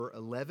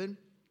11,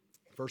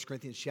 1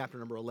 Corinthians chapter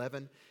number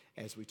 11,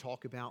 as we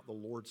talk about the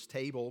Lord's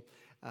table.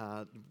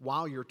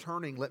 While you're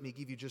turning, let me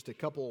give you just a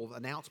couple of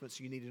announcements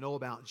you need to know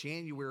about.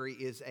 January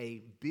is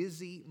a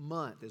busy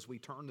month as we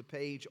turn the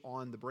page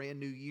on the brand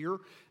new year.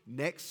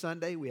 Next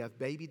Sunday, we have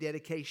Baby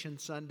Dedication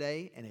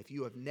Sunday, and if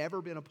you have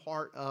never been a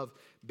part of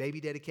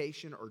Baby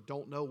Dedication or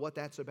don't know what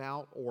that's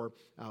about or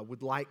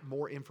would like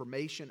more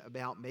information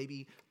about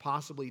maybe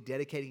possibly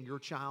dedicating your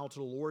child to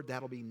the Lord,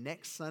 that'll be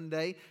next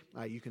Sunday.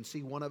 You can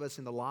see one of us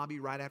in the lobby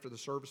right after the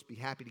service. Be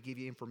happy to give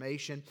you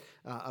information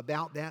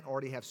about that.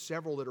 Already have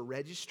several that are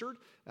registered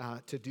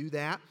to do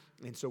that.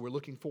 And so we're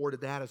looking forward to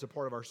that as a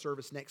part of our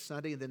service next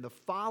Sunday. And then the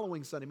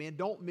following Sunday, man,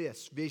 don't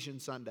miss Vision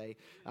Sunday.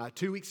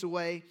 2 weeks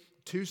away,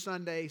 2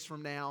 Sundays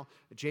from now,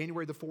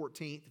 January the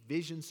 14th,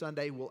 Vision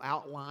Sunday will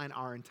outline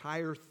our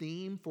entire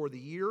theme for the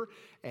year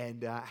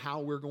and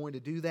how we're going to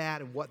do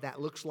that and what that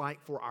looks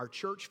like for our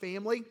church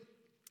family.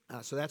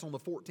 So that's on the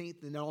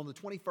 14th, and then on the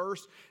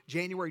 21st,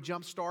 January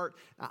Jumpstart.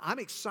 I'm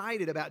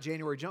excited about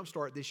January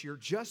Jumpstart this year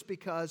just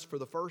because for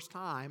the first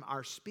time,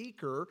 our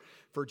speaker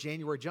for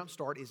January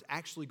Jumpstart is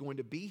actually going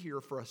to be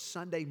here for a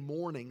Sunday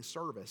morning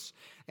service.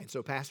 And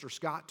so Pastor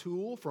Scott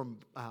Toole from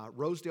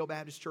Rosedale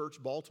Baptist Church,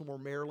 Baltimore,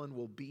 Maryland,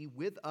 will be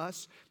with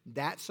us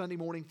that Sunday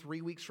morning,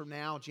 3 weeks from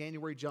now.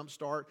 January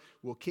Jumpstart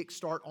will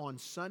kickstart on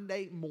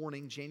Sunday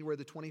morning, January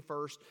the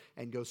 21st,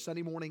 and go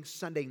Sunday morning,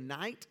 Sunday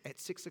night at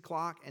 6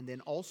 o'clock, and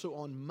then also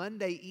on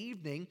Monday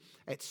evening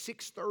at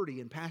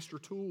 6:30, and Pastor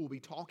Toole will be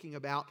talking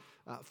about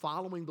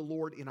following the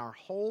Lord in our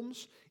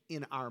homes,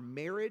 in our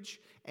marriage,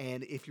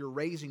 and if you're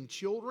raising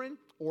children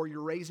or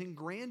you're raising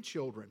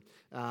grandchildren.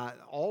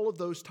 All of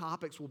those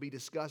topics will be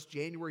discussed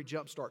January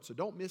Jumpstart, so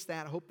don't miss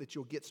that. I hope that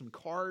you'll get some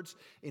cards,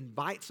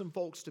 invite some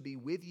folks to be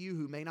with you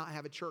who may not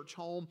have a church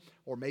home,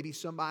 or maybe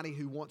somebody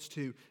who wants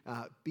to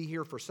be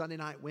here for Sunday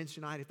night,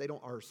 Wednesday night, if they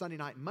don't, or Sunday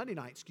night, Monday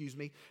night,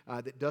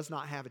 that does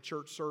not have a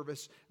church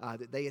service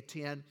that they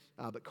attend,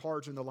 but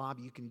cards in the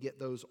lobby, you can get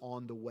those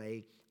on the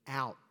way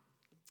out.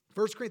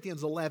 1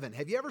 Corinthians 11,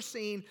 have you ever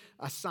seen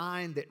a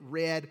sign that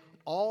read,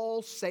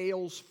 "All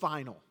sales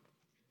final"?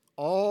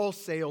 All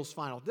sales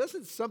final.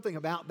 Doesn't something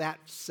about that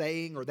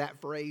saying or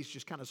that phrase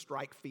just kind of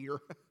strike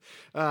fear,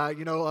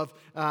 of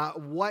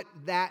what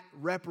that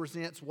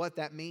represents, what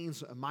that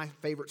means? My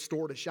favorite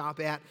store to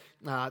shop at,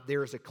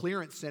 there is a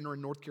clearance center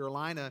in North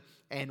Carolina,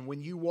 and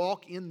when you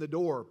walk in the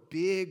door,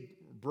 big,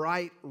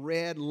 bright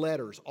red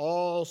letters,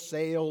 "All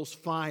sales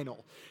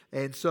final."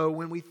 And so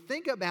when we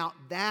think about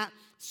that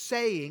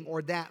saying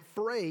or that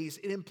phrase,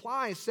 it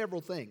implies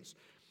several things.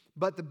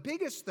 But the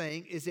biggest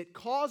thing is it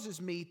causes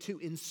me to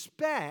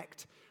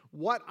inspect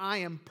what I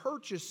am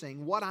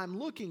purchasing, what I'm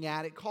looking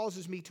at. It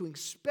causes me to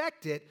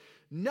inspect it,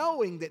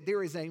 knowing that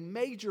there is a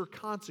major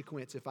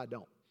consequence if I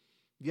don't.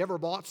 You ever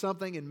bought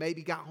something and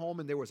maybe got home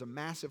and there was a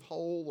massive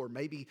hole or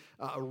maybe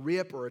a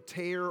rip or a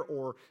tear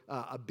or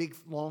a big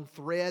long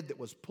thread that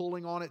was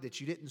pulling on it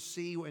that you didn't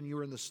see when you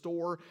were in the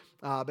store,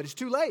 but it's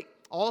too late.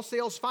 All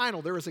sales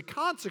final. There is a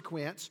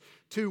consequence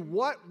to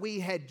what we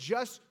had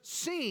just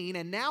seen,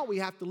 and now we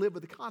have to live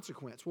with the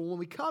consequence. Well, when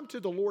we come to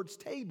the Lord's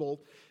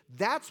table,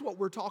 that's what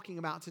we're talking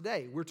about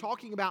today. We're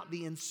talking about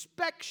the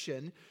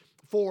inspection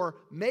for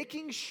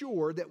making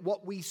sure that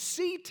what we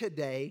see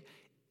today,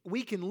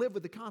 we can live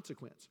with the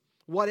consequence.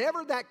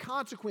 Whatever that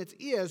consequence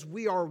is,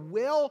 we are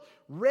well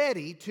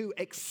ready to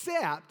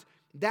accept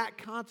that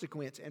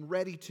consequence and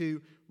ready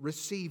to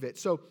receive it.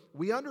 So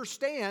we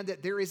understand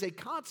that there is a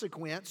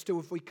consequence to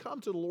if we come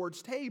to the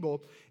Lord's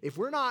table. If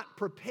we're not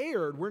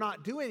prepared, we're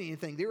not doing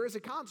anything, there is a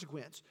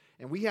consequence.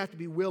 And we have to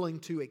be willing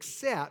to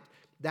accept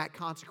that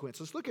consequence.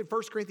 Let's look at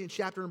 1 Corinthians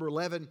chapter number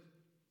 11.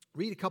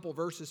 Read a couple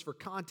verses for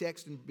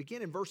context and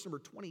begin in verse number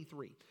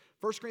 23.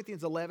 1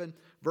 Corinthians 11,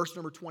 verse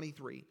number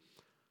 23.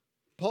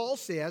 Paul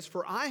says,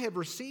 "For I have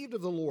received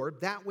of the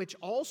Lord that which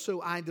also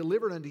I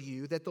delivered unto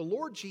you, that the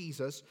Lord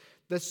Jesus,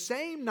 the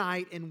same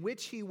night in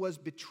which he was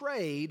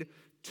betrayed,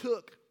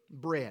 took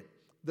bread."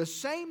 The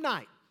same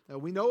night. Now,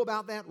 we know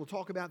about that. We'll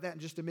talk about that in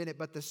just a minute.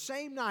 But the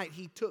same night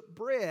he took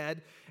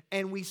bread,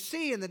 and we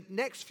see in the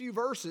next few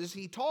verses,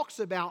 he talks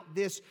about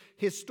this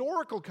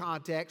historical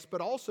context, but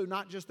also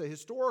not just the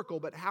historical,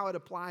 but how it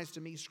applies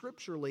to me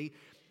scripturally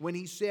when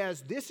he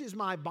says, "This is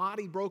my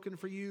body broken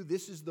for you.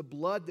 This is the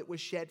blood that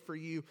was shed for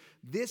you.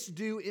 This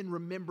do in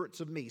remembrance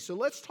of me." So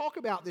let's talk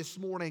about this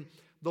morning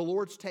the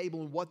Lord's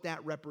table and what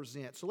that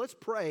represents. So let's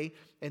pray,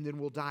 and then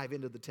we'll dive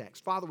into the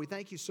text. Father, we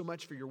thank you so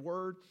much for your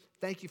word.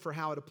 Thank you for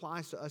how it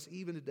applies to us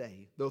even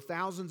today. Though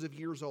thousands of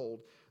years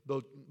old,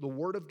 the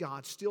word of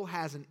God still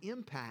has an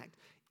impact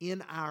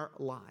in our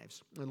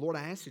lives. And Lord,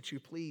 I ask that you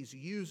please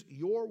use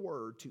your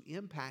word to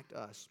impact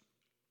us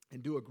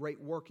and do a great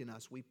work in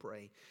us, we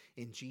pray.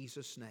 In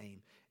Jesus'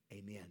 name,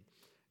 amen.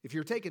 If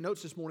you're taking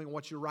notes this morning, I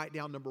want you to write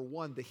down, number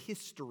one, the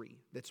history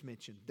that's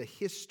mentioned. The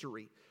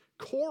history.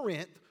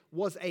 Corinth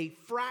was a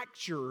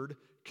fractured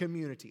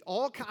community.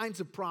 All kinds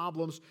of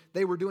problems.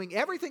 They were doing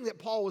everything that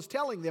Paul was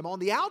telling them. On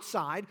the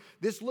outside,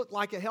 this looked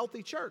like a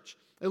healthy church.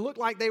 It looked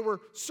like they were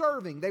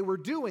serving, they were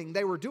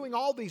doing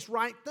all these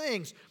right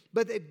things,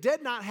 but it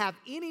did not have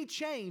any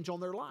change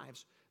on their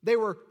lives. They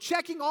were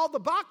checking all the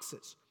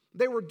boxes.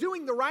 They were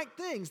doing the right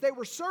things. They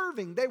were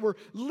serving. They were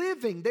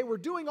living. They were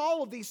doing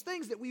all of these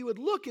things that we would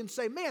look and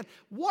say, man,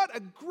 what a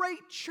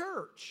great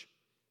church.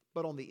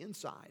 But on the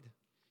inside,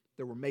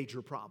 there were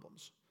major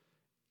problems.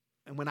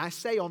 And when I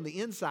say on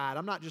the inside,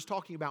 I'm not just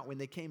talking about when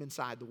they came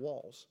inside the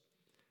walls.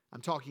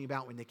 I'm talking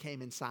about when they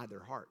came inside their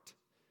heart.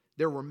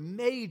 There were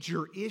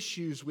major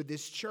issues with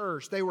this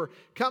church. They were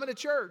coming to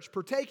church,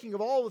 partaking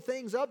of all the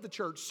things of the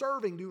church,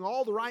 serving, doing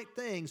all the right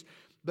things,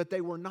 but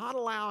they were not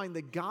allowing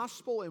the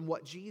gospel and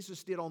what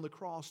Jesus did on the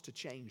cross to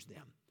change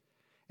them.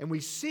 And we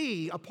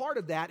see a part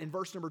of that in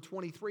verse number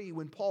 23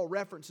 when Paul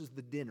references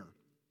the dinner.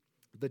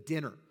 The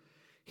dinner.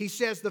 He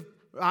says,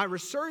 I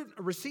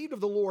received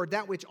of the Lord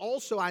that which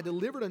also I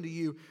delivered unto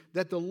you,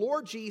 that the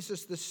Lord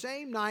Jesus, the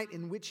same night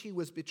in which he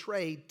was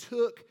betrayed,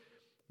 took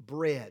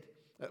bread.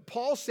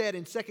 Paul said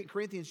in 2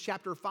 Corinthians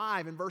chapter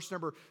 5 and verse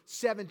number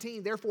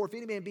 17, therefore, if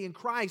any man be in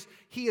Christ,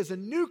 he is a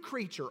new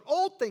creature.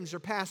 Old things are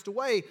passed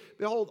away.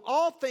 Behold,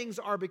 all things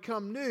are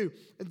become new.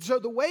 And so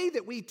the way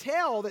that we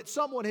tell that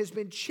someone has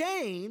been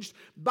changed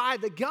by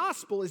the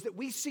gospel is that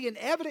we see an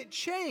evident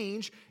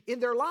change in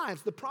their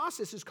lives. The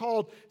process is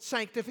called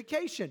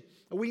sanctification.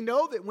 We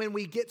know that when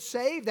we get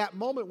saved, that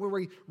moment where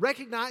we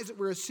recognize that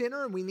we're a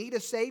sinner and we need a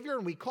Savior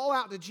and we call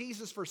out to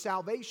Jesus for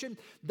salvation,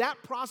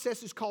 that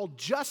process is called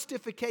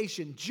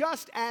justification,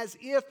 just as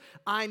if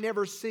I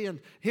never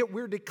sinned.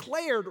 We're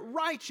declared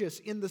righteous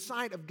in the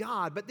sight of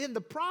God. But then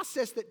the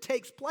process that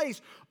takes place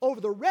over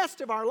the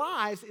rest of our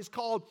lives is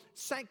called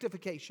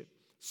sanctification.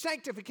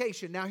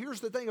 Sanctification. Now,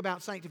 here's the thing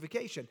about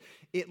sanctification.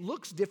 It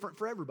looks different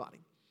for everybody.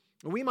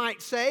 We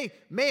might say,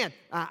 man,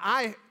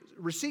 I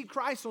received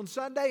Christ on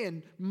Sunday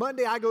and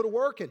Monday I go to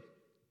work and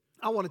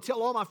I want to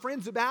tell all my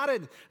friends about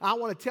it. And I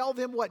want to tell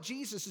them what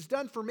Jesus has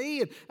done for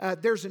me.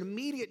 And there's an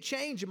immediate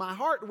change in my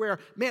heart where,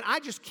 man, I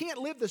just can't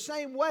live the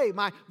same way.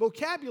 My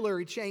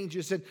vocabulary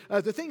changes. And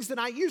the things that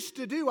I used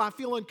to do, I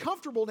feel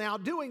uncomfortable now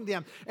doing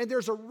them. And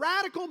there's a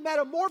radical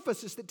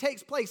metamorphosis that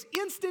takes place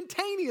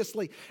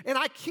instantaneously. And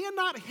I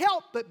cannot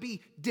help but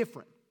be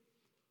different.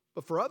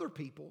 But for other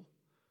people,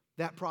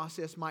 that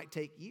process might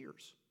take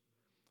years.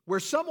 Where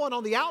someone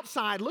on the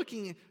outside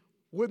looking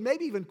would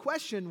maybe even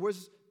question,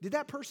 did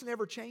that person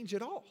ever change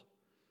at all?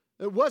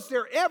 Was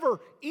there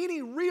ever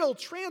any real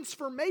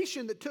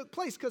transformation that took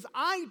place? Because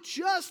I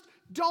just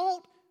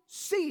don't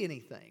see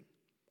anything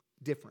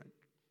different.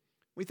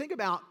 We think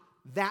about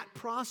that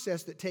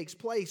process that takes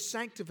place,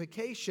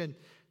 sanctification.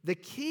 The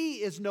key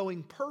is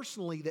knowing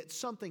personally that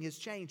something has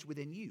changed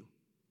within you.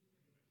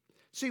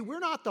 See, we're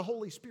not the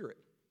Holy Spirit.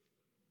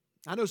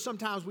 I know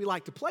sometimes we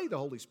like to play the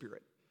Holy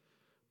Spirit,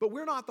 but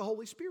we're not the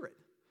Holy Spirit.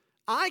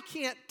 I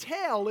can't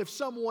tell if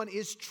someone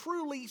is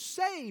truly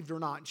saved or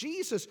not.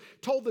 Jesus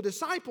told the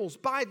disciples,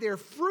 by their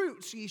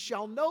fruits ye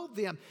shall know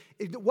them.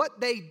 What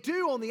they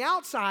do on the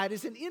outside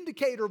is an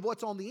indicator of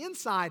what's on the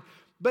inside,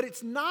 but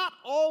it's not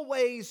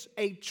always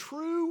a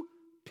true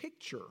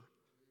picture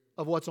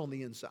of what's on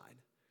the inside.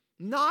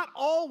 Not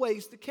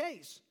always the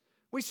case.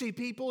 We see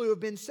people who have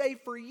been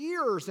saved for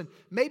years, and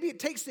maybe it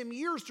takes them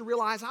years to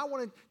realize, I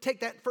want to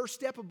take that first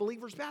step of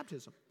believer's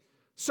baptism.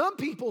 Some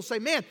people say,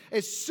 man,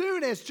 as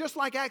soon as, just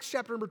like Acts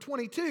chapter number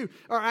 22,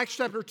 or Acts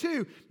chapter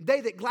 2, they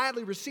that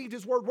gladly received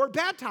his word were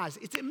baptized.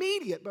 It's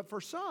immediate, but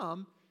for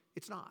some,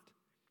 it's not.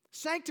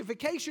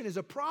 Sanctification is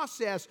a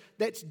process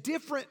that's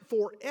different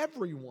for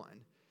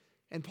everyone.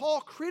 And Paul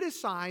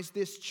criticized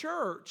this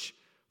church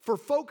for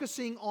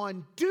focusing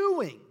on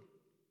doing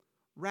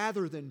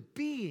rather than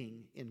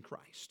being in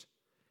Christ.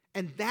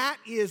 And that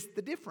is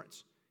the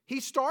difference. He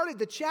started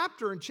the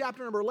chapter in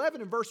chapter number 11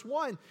 in verse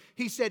 1.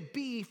 He said,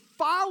 be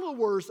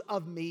followers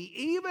of me,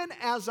 even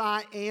as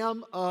I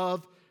am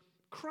of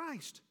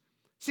Christ.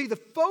 See, the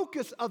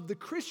focus of the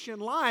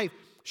Christian life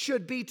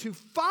should be to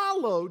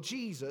follow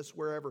Jesus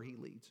wherever he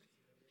leads.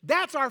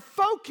 That's our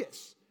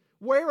focus.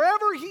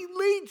 Wherever he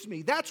leads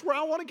me, that's where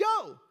I want to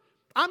go.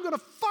 I'm going to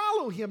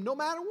follow him no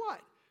matter what.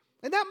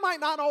 And that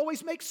might not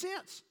always make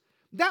sense.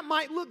 That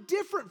might look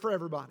different for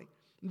everybody.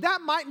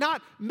 That might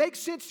not make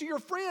sense to your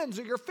friends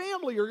or your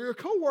family or your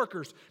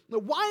coworkers.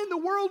 Why in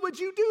the world would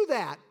you do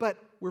that? But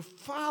we're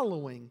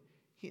following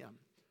him.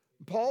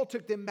 Paul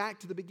took them back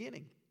to the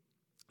beginning,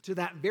 to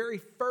that very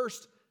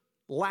first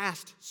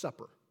Last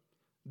Supper,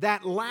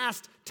 that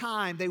last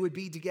time they would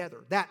be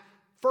together, that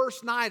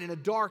first night in a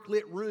dark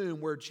lit room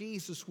where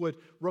Jesus would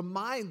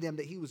remind them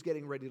that he was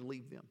getting ready to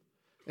leave them.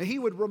 And he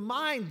would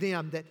remind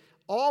them that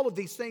all of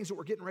these things that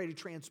were getting ready to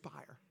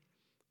transpire.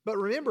 But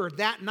remember,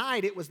 that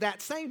night, it was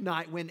that same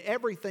night when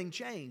everything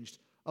changed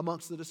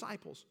amongst the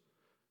disciples.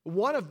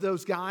 One of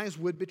those guys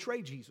would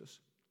betray Jesus.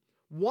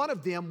 One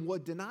of them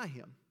would deny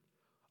him.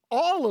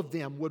 All of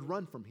them would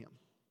run from him.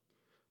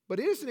 But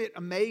isn't it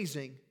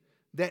amazing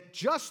that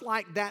just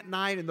like that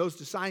night and those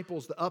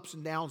disciples, the ups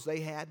and downs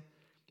they had,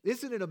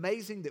 Isn't it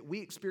amazing that we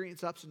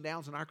experience ups and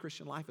downs in our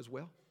Christian life as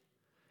well?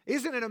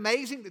 Isn't it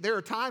amazing that there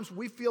are times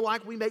we feel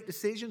like we make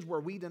decisions where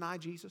we deny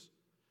Jesus?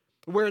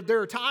 Where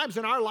there are times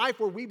in our life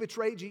where we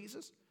betray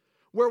Jesus?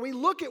 Where we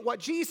look at what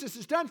Jesus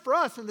has done for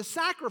us and the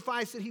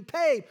sacrifice that He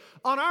paid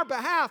on our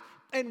behalf,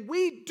 and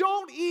we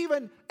don't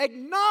even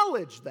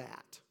acknowledge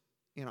that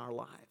in our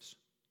lives.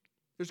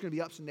 There's going to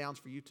be ups and downs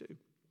for you too.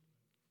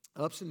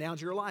 Ups and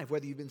downs in your life,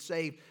 whether you've been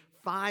saved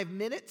 5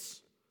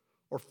 minutes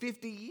or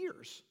 50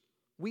 years.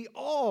 We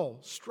all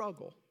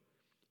struggle.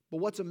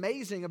 But what's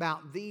amazing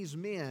about these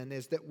men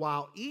is that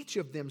while each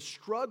of them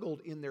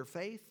struggled in their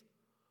faith,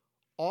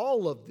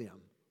 all of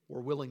them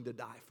were willing to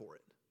die for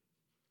it.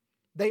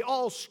 They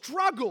all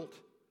struggled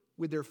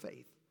with their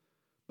faith.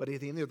 But at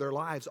the end of their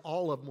lives,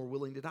 all of them were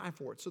willing to die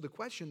for it. So the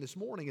question this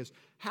morning is,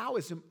 how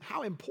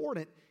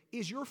important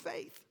is your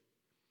faith?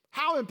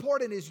 How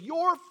important is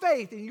your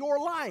faith in your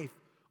life?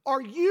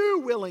 Are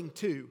you willing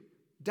to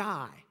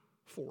die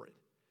for it?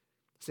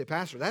 Say,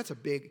 Pastor, that's a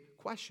big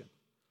question.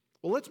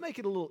 Well, let's make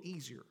it a little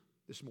easier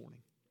this morning.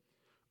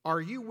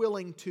 Are you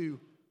willing to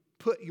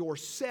put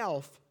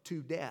yourself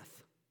to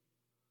death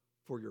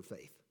for your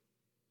faith?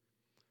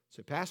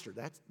 Say, Pastor,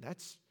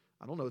 that's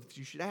I don't know if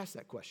you should ask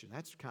that question.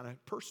 That's kind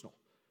of personal.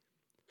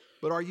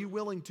 But are you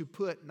willing to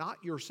put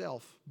not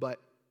yourself, but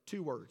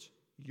 2 words,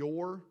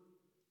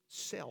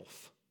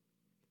 yourself,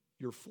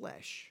 your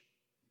flesh,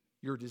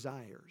 your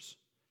desires,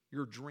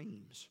 your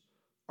dreams?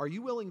 Are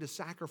you willing to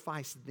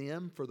sacrifice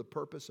them for the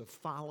purpose of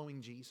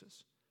following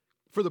Jesus?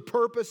 For the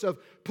purpose of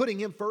putting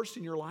Him first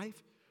in your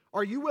life?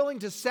 Are you willing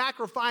to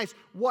sacrifice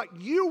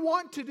what you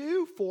want to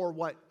do for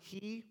what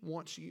He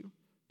wants you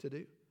to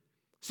do?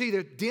 See,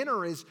 the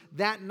dinner is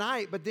that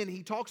night, but then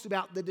He talks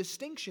about the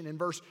distinction in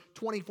verse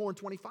 24 and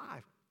 25.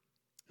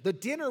 The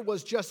dinner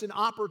was just an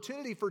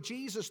opportunity for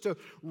Jesus to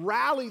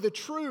rally the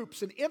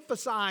troops and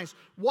emphasize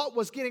what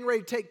was getting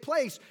ready to take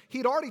place.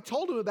 He'd already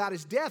told them about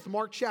His death.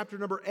 Mark chapter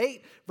number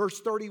 8, verse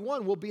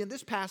 31 will be in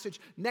this passage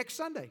next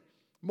Sunday.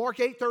 Mark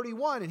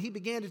 8:31, and He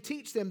began to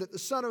teach them that the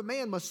Son of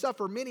Man must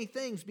suffer many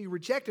things, be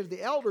rejected of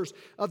the elders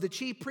of the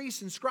chief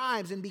priests and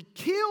scribes, and be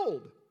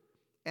killed,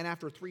 and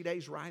after 3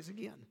 days rise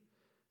again.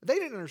 They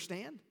didn't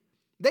understand.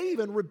 They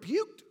even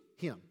rebuked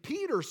Him.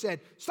 Peter said,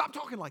 stop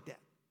talking like that.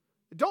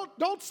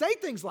 Don't say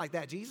things like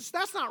that, Jesus.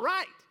 That's not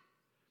right.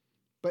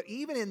 But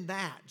even in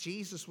that,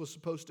 Jesus was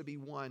supposed to be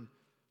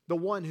the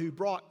one who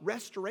brought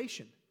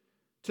restoration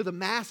to the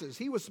masses.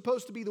 He was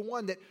supposed to be the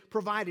one that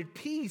provided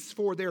peace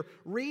for their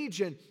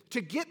region,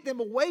 to get them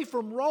away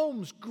from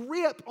Rome's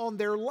grip on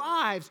their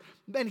lives.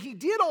 And He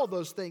did all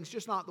those things,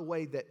 just not the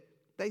way that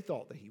they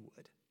thought that He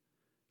would.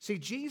 See,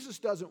 Jesus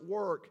doesn't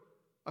work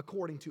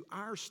according to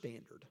our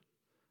standard,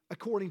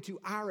 according to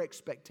our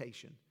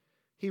expectation.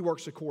 He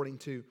works according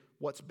to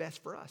what's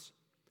best for us.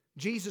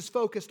 Jesus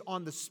focused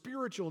on the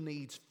spiritual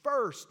needs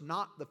first,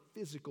 not the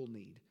physical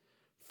need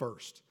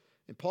first.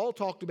 And Paul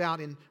talked about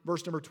in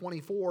verse number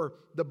 24,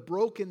 the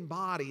broken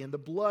body and the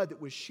blood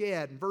that was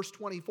shed. In verse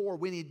 24,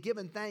 when He had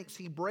given thanks,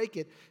 He brake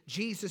it.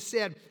 Jesus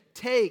said,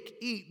 take,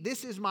 eat,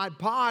 this is my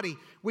body,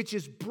 which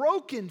is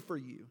broken for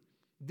you.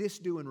 This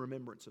do in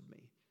remembrance of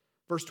me.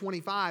 Verse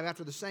 25,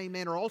 after the same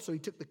manner also He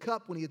took the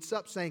cup when He had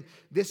supped, saying,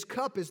 this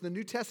cup is the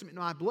New Testament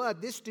in my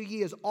blood. This do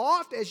ye as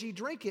oft as ye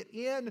drink it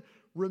in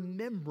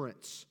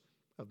remembrance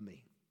of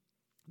me.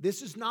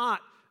 This is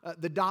not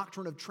the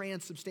doctrine of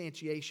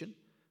transubstantiation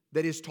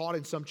that is taught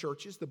in some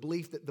churches, the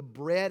belief that the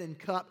bread and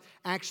cup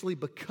actually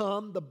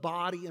become the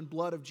body and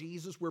blood of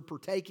Jesus. We're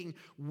partaking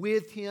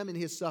with Him in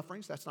His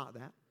sufferings. That's not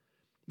that.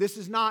 This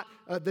is not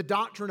the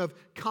doctrine of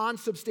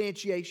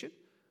consubstantiation,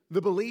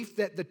 the belief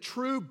that the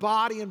true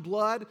body and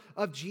blood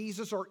of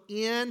Jesus are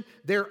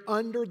they're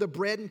under the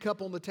bread and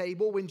cup on the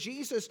table. When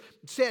Jesus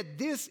said,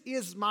 this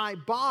is my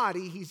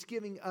body, He's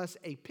giving us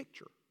a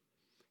picture.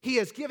 He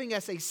is giving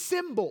us a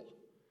symbol.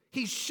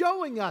 He's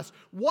showing us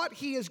what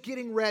He is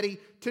getting ready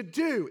to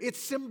do. It's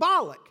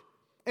symbolic.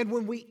 And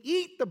when we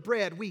eat the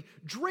bread, we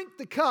drink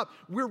the cup,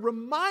 we're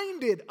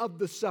reminded of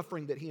the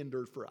suffering that He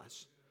endured for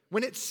us.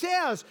 When it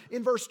says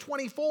in verse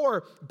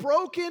 24,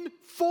 broken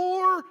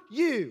for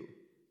you,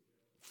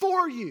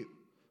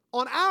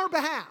 on our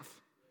behalf.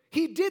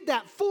 He did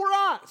that for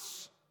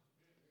us.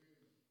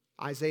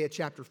 Isaiah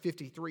chapter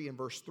 53 and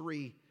verse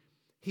 3,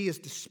 He is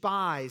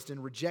despised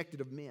and rejected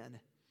of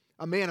men,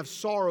 a man of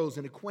sorrows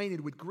and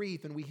acquainted with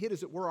grief, and we hid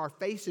as it were our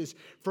faces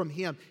from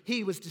Him.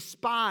 He was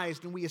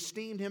despised and we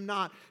esteemed Him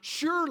not.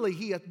 Surely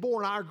He hath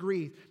borne our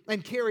grief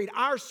and carried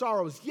our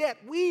sorrows, yet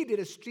we did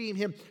esteem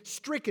Him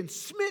stricken,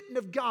 smitten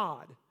of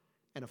God,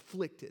 and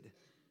afflicted.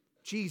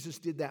 Jesus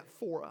did that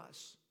for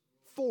us.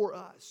 For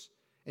us.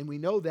 And we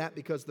know that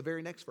because the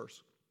very next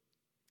verse,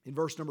 in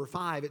verse number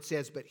 5, it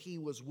says, but He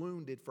was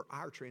wounded for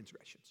our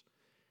transgressions.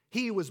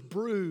 He was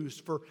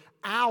bruised for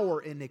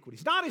our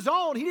iniquities. Not His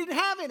own. He didn't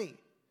have any.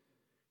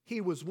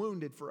 He was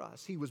wounded for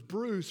us. He was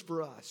bruised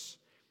for us.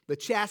 The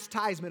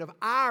chastisement of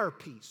our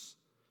peace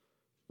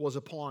was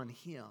upon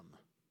Him.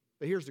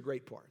 But here's the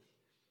great part.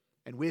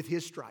 And with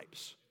His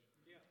stripes,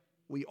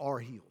 we are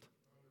healed.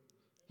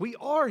 We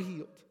are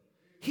healed.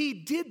 He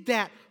did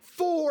that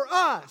for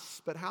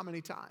us. But how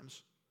many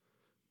times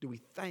do we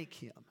thank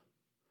Him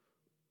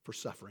for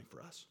suffering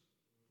for us?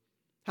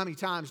 How many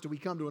times do we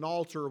come to an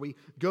altar, or we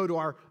go to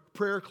our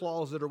prayer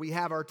closet, or we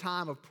have our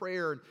time of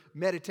prayer and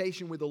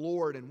meditation with the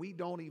Lord, and we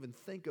don't even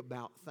think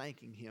about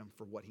thanking Him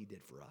for what He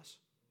did for us?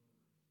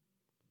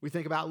 We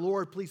think about,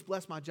 Lord, please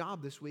bless my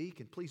job this week,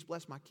 and please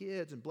bless my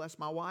kids, and bless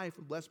my wife,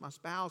 and bless my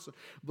spouse, and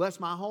bless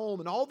my home,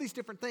 and all these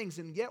different things,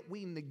 and yet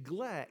we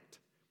neglect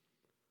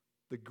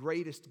the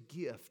greatest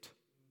gift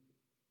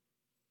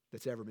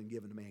that's ever been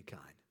given to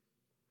mankind.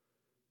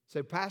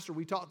 So, Pastor,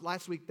 we talked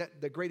last week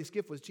that the greatest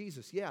gift was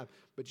Jesus. Yeah,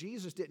 but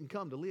Jesus didn't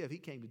come to live. He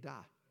came to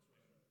die.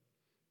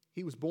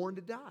 He was born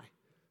to die.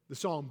 The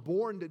song,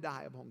 Born to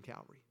Die upon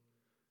Calvary.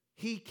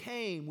 He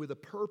came with a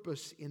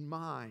purpose in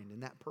mind,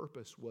 and that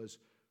purpose was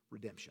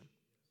redemption.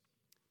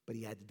 But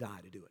He had to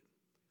die to do it.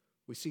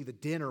 We see the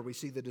dinner, we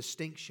see the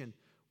distinction,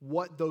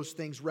 what those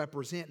things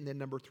represent. And then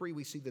number 3,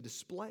 we see the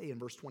display in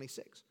verse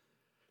 26.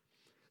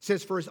 It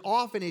says, for as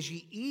often as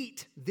ye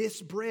eat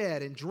this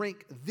bread and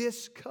drink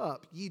this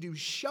cup, ye do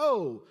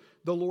show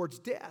the Lord's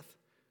death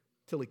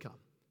till He come.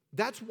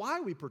 That's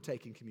why we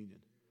partake in communion.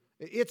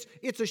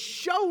 It's a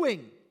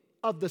showing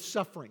of the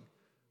suffering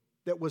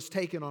that was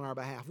taken on our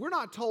behalf. We're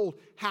not told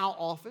how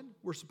often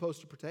we're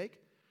supposed to partake.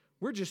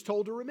 We're just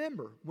told to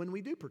remember when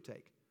we do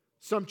partake.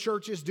 Some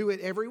churches do it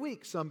every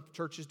week. Some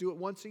churches do it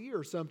once a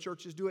year. Some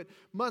churches do it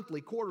monthly,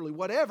 quarterly,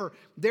 whatever.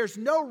 There's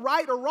no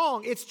right or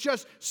wrong. It's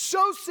just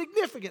so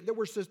significant that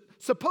we're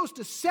supposed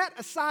to set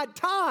aside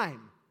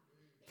time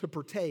to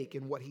partake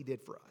in what He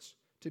did for us,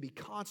 to be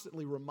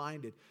constantly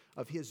reminded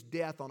of His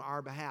death on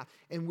our behalf.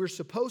 And we're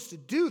supposed to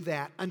do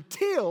that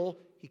until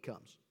He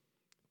comes.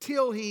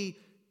 Till He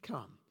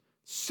comes.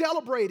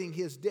 Celebrating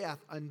His death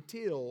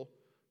until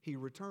He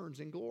returns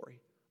in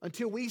glory.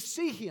 Until we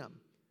see Him.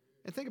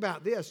 And think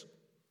about this.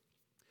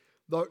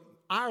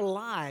 Our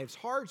lives,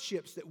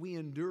 hardships that we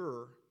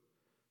endure,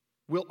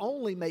 will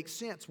only make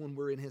sense when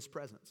we're in His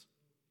presence.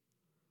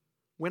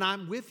 When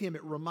I'm with Him,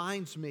 it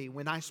reminds me.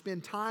 When I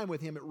spend time with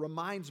Him, it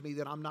reminds me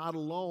that I'm not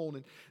alone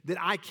and that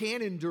I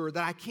can endure,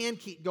 that I can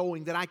keep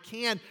going, that I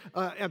can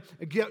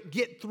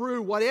get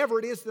through whatever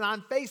it is that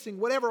I'm facing,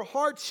 whatever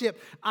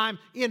hardship I'm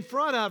in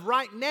front of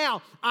right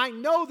now. I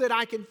know that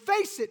I can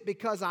face it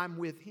because I'm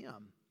with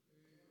Him.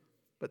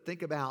 But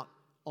think about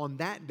on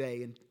that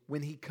day, and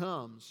when He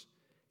comes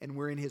and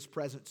we're in His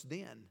presence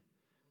then,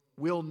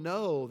 we'll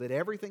know that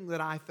everything that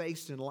I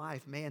faced in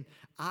life, man,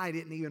 I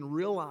didn't even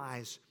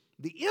realize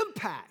the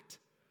impact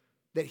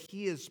that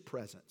His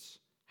presence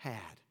had.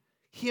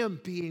 Him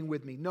being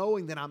with me,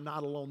 knowing that I'm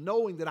not alone,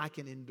 knowing that I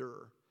can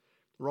endure.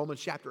 Romans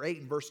chapter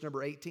 8 and verse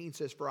number 18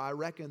 says, for I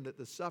reckon that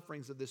the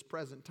sufferings of this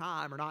present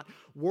time are not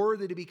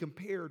worthy to be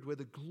compared with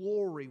the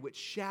glory which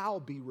shall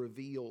be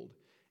revealed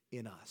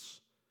in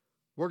us.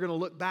 We're going to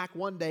look back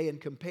one day and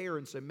compare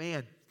and say,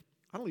 man,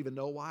 I don't even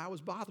know why I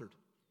was bothered.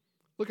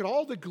 Look at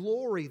all the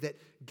glory that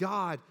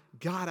God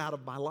got out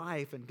of my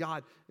life and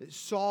God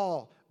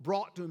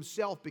brought to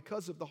Himself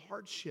because of the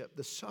hardship,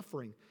 the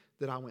suffering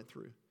that I went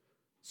through.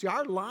 See,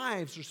 our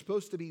lives are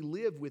supposed to be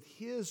lived with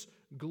His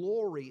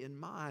glory in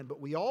mind, but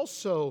we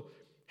also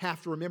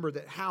have to remember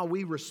that how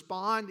we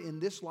respond in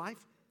this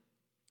life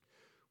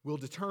will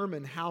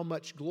determine how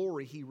much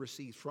glory He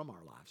receives from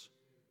our lives.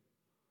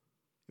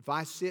 If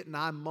I sit and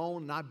I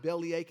moan and I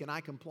bellyache and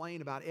I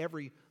complain about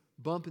every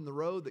bump in the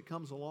road that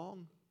comes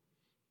along,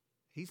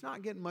 He's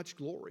not getting much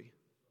glory.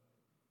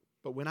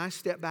 But when I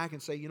step back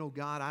and say, you know,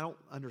 God, I don't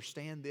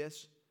understand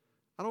this.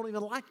 I don't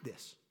even like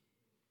this.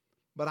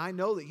 But I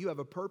know that You have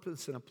a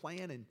purpose and a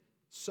plan, and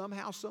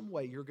somehow, some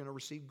way, You're going to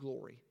receive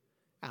glory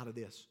out of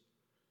this.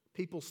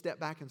 People step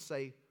back and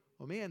say,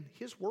 oh man,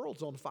 his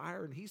world's on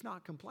fire and he's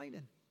not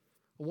complaining.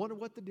 I wonder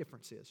what the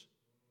difference is.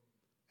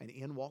 And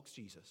in walks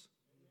Jesus.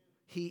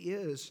 He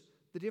is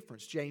the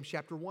difference. James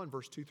chapter 1,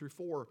 verse 2 through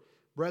 4.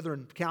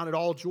 Brethren, count it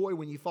all joy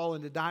when you fall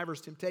into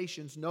divers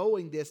temptations,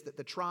 knowing this, that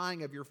the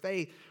trying of your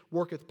faith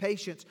worketh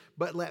patience.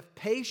 But let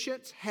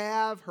patience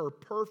have her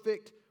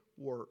perfect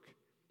work,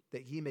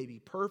 that ye may be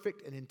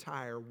perfect and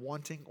entire,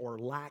 wanting or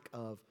lack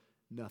of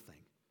nothing.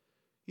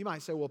 You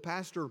might say, well,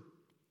 Pastor,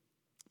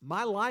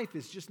 my life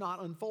is just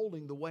not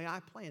unfolding the way I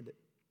planned it.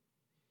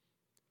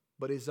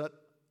 But is it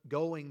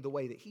going the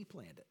way that He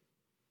planned it?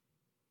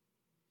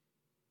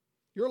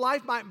 Your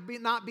life might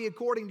not be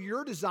according to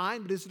your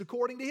design, but is it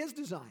according to His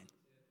design?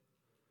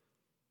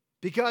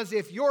 Because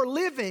if you're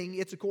living,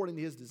 it's according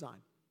to His design.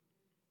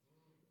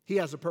 He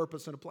has a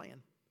purpose and a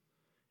plan.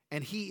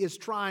 And He is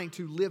trying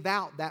to live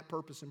out that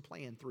purpose and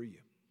plan through you.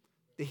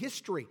 The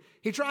history.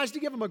 He tries to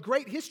give them a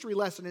great history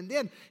lesson. And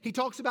then He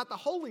talks about the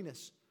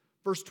holiness.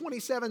 Verse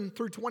 27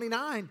 through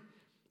 29,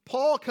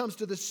 Paul comes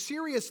to the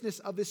seriousness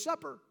of this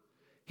supper.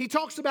 He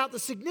talks about the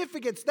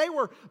significance. They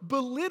were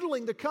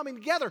belittling the coming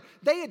together.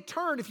 They had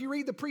turned, if you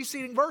read the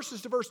preceding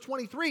verses to verse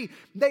 23,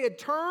 they had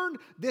turned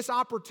this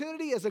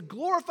opportunity as a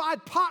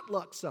glorified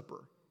potluck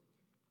supper.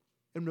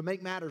 And to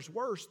make matters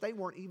worse, they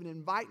weren't even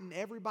inviting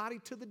everybody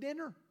to the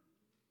dinner.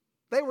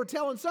 They were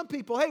telling some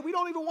people, hey, we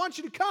don't even want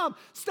you to come.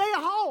 Stay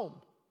at home.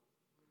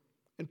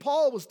 And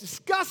Paul was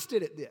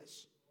disgusted at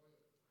this.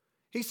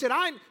 He said,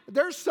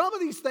 there's some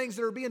of these things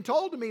that are being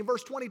told to me in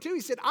verse 22.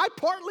 He said, I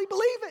partly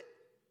believe it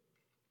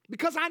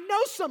because I know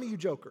some of you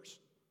jokers.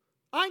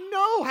 I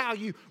know how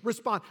you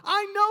respond.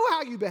 I know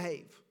how you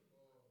behave.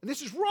 And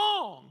this is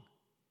wrong.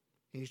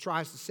 And he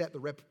tries to set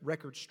the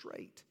record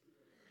straight.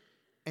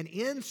 And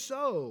in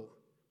so,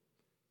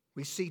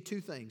 we see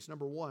two things.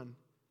 Number one,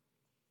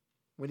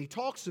 when he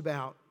talks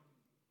about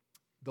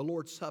the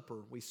Lord's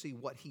Supper, we see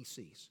what he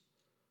sees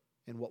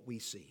and what we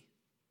see.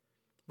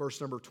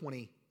 Verse number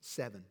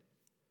 27.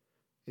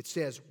 It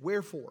says,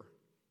 wherefore,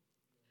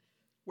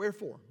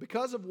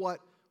 because of what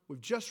we've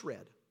just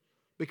read,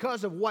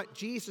 because of what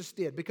Jesus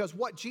did, because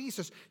what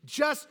Jesus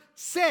just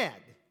said,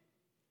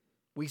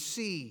 we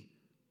see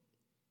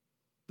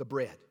the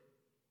bread.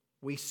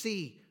 We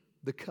see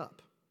the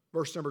cup.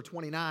 Verse number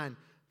 29,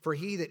 for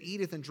he that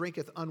eateth and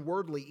drinketh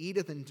unworthily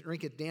eateth and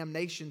drinketh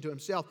damnation to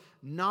himself,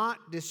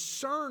 not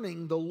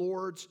discerning the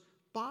Lord's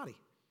body.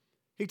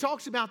 He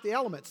talks about the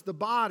elements, the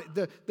body,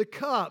 the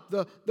cup,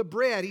 the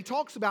bread. He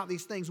talks about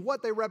these things,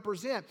 what they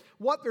represent,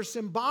 what they're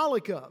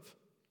symbolic of.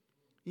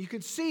 You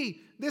can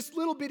see this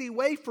little bitty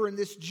wafer and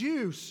this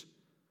juice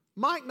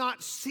might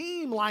not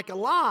seem like a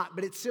lot,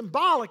 but it's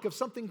symbolic of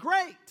something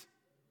great,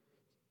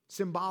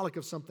 symbolic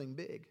of something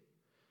big.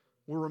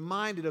 We're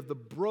reminded of the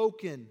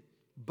broken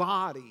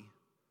body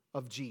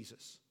of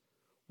Jesus.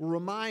 We're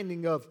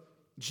reminding of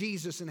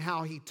Jesus and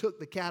how he took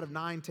the cat of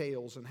nine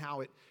tails and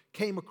how it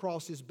came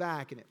across his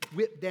back and it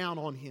whipped down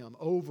on him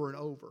over and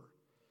over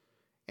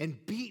and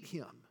beat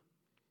him,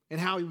 and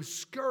how he was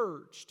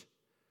scourged,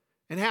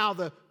 and how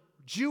the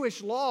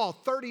Jewish law,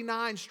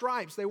 39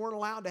 stripes, they weren't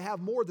allowed to have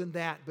more than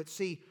that. But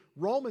see,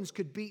 Romans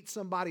could beat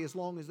somebody as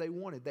long as they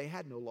wanted. They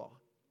had no law.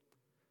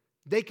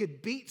 They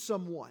could beat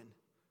someone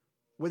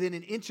within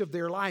an inch of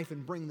their life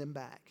and bring them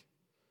back.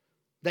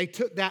 They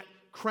took that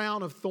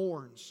crown of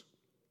thorns,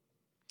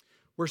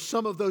 where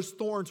some of those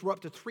thorns were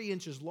up to 3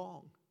 inches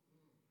long.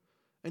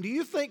 And do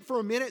you think for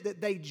a minute that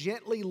they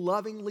gently,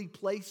 lovingly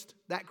placed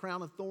that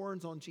crown of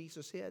thorns on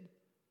Jesus' head?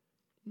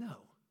 No.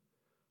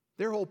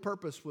 Their whole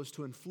purpose was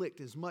to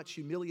inflict as much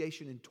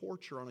humiliation and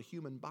torture on a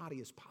human body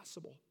as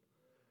possible.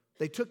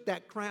 They took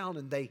that crown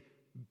and they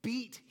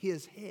beat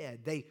his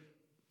head. They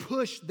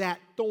pushed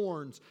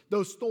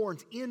those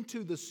thorns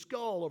into the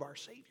skull of our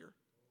Savior.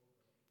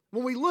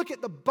 When we look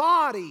at the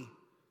body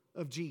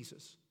of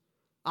Jesus,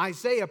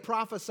 Isaiah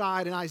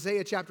prophesied in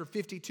Isaiah chapter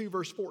 52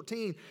 verse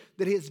 14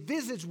 that his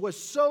visage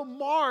was so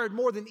marred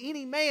more than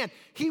any man,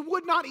 he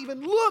would not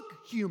even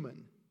look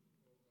human.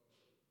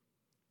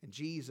 And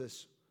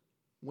Jesus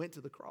went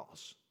to the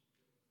cross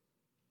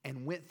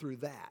and went through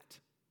that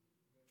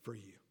for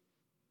you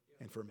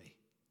and for me.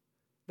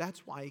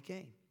 That's why he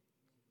came.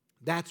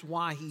 That's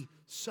why he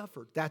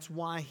suffered. That's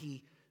why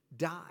he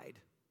died.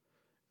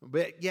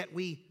 But yet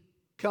we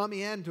come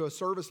into a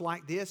service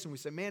like this and we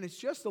say, man, it's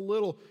just a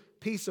little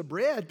piece of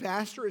bread,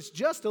 Pastor. It's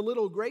just a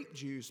little grape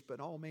juice. But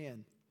oh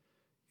man,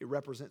 it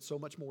represents so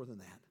much more than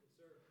that.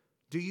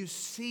 Do you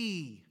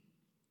see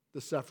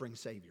the suffering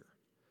Savior?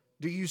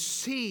 Do you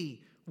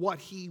see what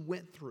he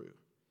went through?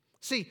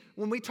 See,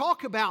 when we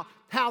talk about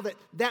how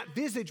that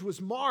visage was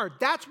marred,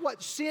 that's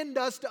what sin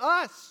does to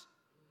us.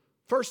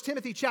 1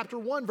 Timothy chapter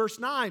 1 verse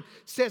 9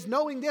 says,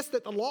 knowing this,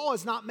 that the law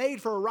is not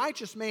made for a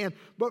righteous man,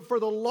 but for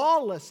the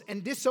lawless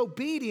and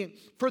disobedient,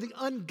 for the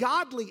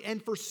ungodly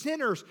and for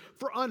sinners,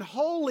 for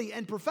unholy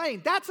and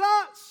profane. That's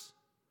us.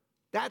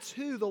 That's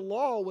who the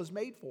law was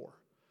made for,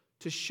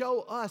 to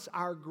show us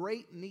our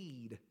great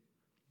need.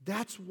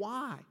 That's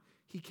why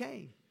he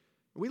came.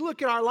 We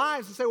look at our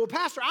lives and say, well,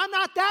 Pastor, I'm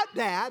not that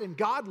bad. And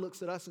God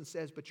looks at us and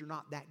says, but you're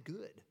not that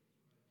good.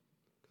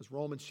 Because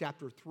Romans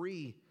chapter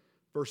 3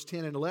 verse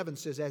 10 and 11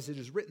 says, as it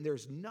is written, there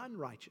is none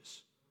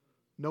righteous,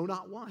 no,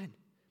 not one.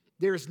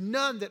 There is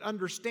none that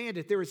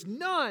understandeth. There is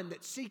none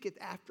that seeketh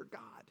after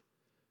God.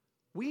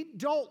 We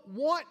don't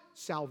want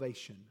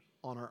salvation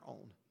on our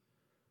own.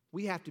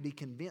 We have to be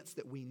convinced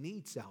that we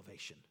need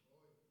salvation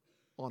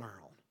on our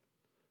own.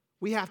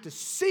 We have to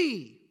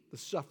see the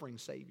suffering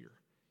Savior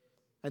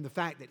and the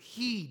fact that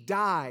he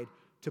died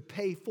to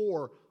pay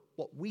for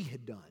what we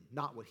had done,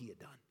 not what he had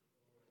done.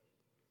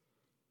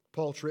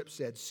 Paul Tripp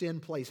said,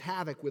 sin plays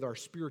havoc with our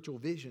spiritual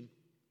vision.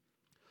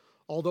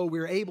 Although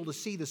we're able to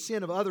see the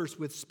sin of others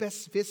with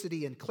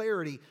specificity and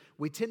clarity,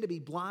 we tend to be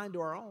blind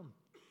to our own.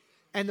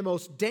 And the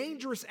most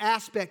dangerous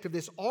aspect of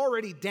this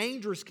already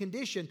dangerous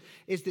condition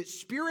is that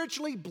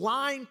spiritually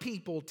blind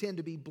people tend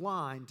to be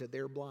blind to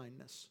their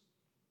blindness.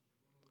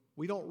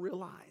 We don't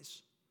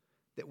realize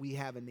that we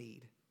have a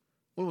need.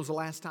 When was the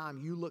last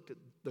time you looked at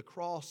the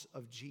cross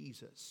of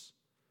Jesus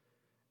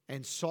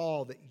and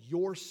saw that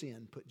your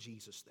sin put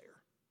Jesus there?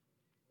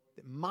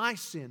 That my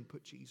sin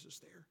put Jesus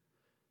there.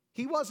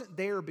 He wasn't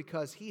there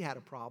because he had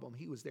a problem.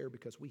 He was there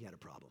because we had a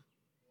problem.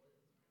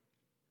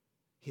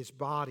 His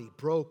body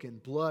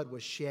broken, blood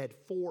was shed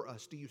for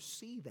us. Do you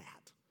see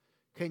that?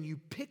 Can you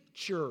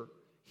picture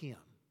him?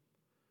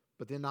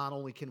 But then not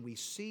only can we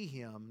see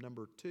him,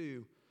 number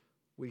two,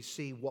 we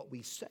see what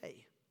we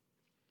say.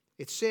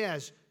 It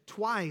says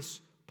twice,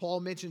 Paul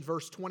mentions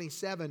verse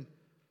 27,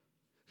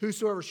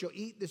 whosoever shall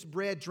eat this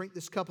bread, drink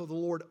this cup of the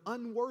Lord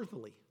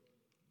unworthily.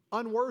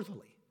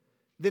 Unworthily.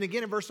 Then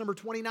again in verse number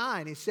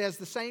 29, he says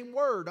the same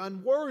word,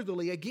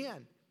 unworthily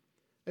again.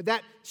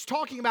 That's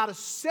talking about a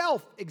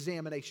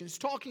self-examination. It's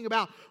talking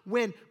about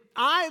when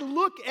I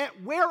look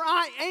at where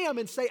I am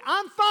and say,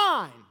 I'm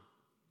fine.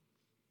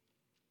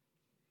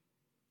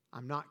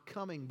 I'm not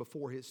coming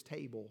before His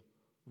table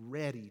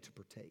ready to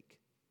partake.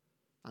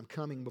 I'm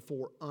coming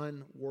before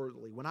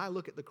unworthily. When I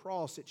look at the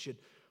cross, it should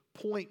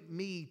point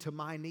me to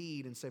my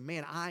need and say,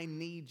 man, I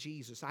need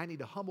Jesus. I need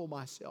to humble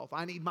myself.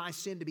 I need my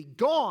sin to be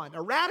gone,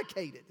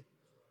 eradicated.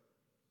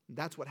 And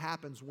that's what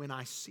happens when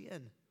I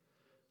sin.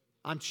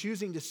 I'm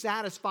choosing to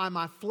satisfy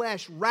my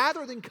flesh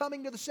rather than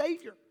coming to the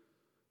Savior.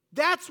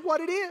 That's what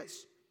it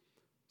is.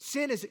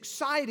 Sin is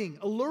exciting,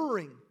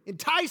 alluring,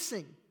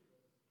 enticing.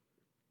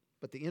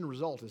 But the end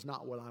result is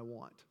not what I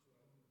want.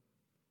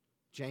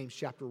 James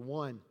chapter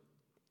 1,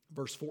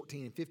 verse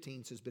 14 and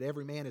 15 says, but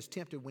every man is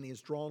tempted when he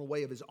is drawn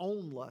away of his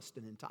own lust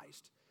and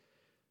enticed.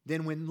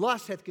 Then when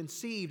lust hath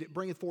conceived, it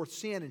bringeth forth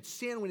sin, and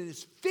sin, when it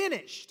is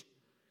finished,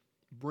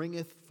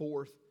 bringeth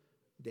forth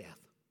death.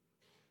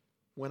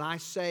 When I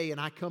say and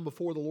I come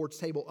before the Lord's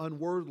table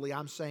unworthily,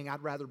 I'm saying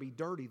I'd rather be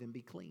dirty than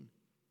be clean.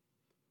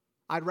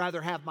 I'd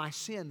rather have my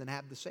sin than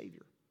have the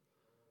Savior.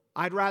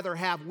 I'd rather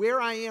have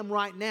where I am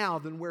right now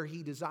than where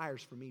He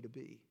desires for me to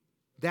be.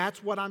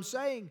 That's what I'm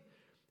saying.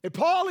 And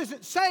Paul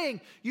isn't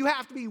saying you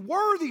have to be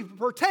worthy to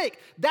partake.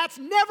 That's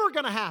never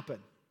going to happen.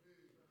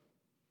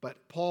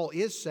 But Paul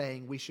is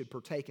saying we should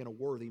partake in a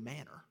worthy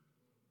manner.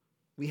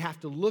 We have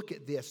to look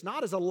at this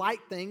not as a light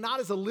thing, not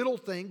as a little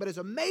thing, but as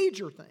a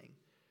major thing.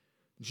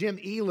 Jim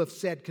Eliff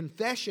said,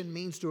 confession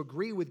means to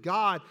agree with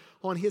God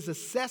on His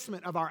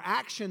assessment of our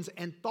actions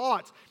and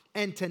thoughts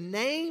and to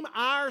name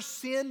our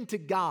sin to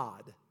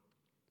God.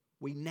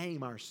 We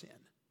name our sin.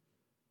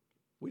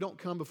 We don't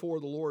come before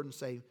the Lord and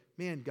say,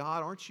 man,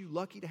 God, aren't you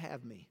lucky to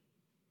have me?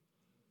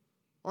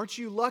 Aren't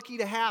you lucky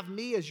to have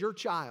me as your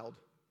child?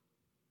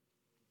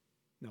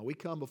 No, we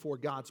come before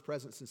God's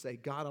presence and say,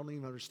 God, I don't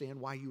even understand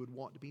why you would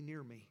want to be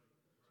near me.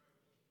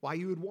 Why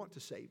you would want to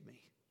save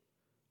me.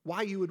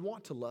 Why you would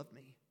want to love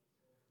me.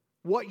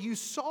 What you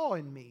saw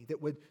in me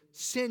that would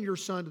send your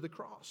Son to the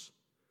cross.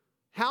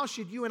 How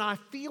should you and I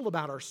feel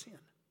about our sin?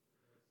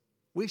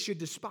 We should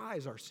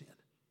despise our sin.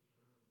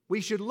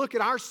 We should look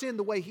at our sin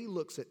the way He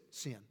looks at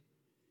sin.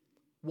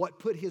 What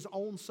put His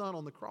own Son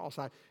on the cross.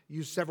 I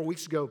used several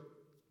weeks ago,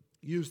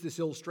 used this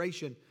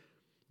illustration.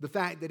 The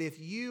fact that if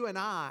you and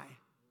I,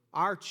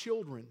 our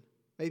children,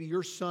 maybe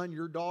your son,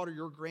 your daughter,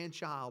 your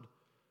grandchild,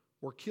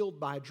 were killed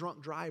by a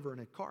drunk driver in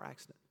a car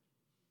accident,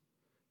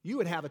 you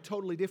would have a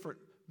totally different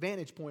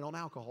vantage point on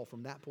alcohol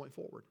from that point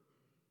forward.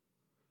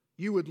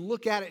 You would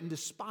look at it and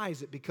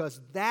despise it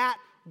because that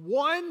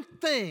one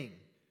thing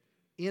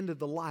ended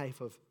the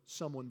life of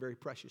someone very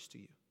precious to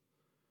you.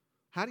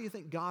 How do you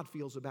think God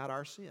feels about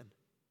our sin?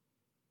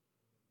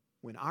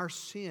 When our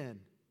sin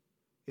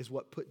is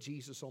what put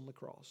Jesus on the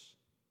cross.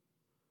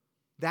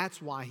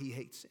 That's why He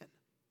hates sin.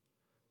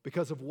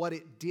 Because of what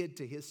it did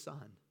to His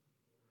Son.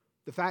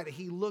 The fact that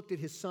He looked at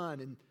His Son,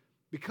 and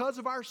because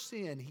of our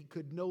sin, He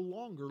could no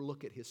longer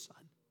look at His Son.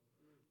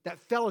 That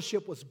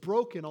fellowship was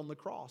broken on the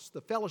cross.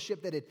 The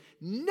fellowship that had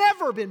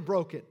never been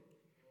broken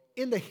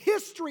in the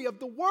history of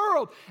the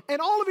world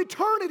and all of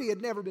eternity had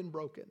never been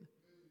broken.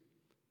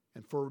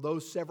 And for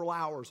those several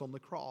hours on the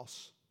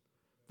cross,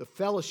 the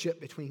fellowship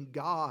between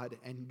God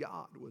and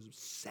God was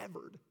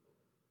severed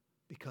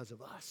because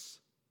of us.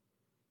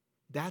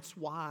 That's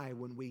why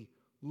when we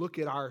look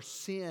at our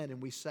sin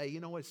and we say,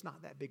 you know what, it's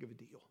not that big of a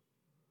deal.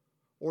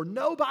 Or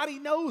nobody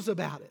knows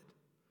about it.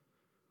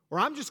 Or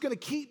I'm just going to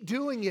keep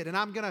doing it and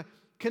I'm going to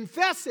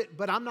confess it,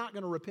 but I'm not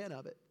going to repent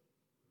of it.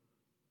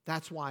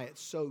 That's why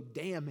it's so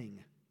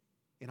damning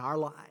in our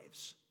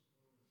lives.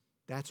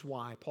 That's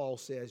why Paul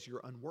says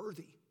you're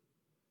unworthy.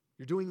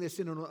 You're doing this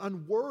in an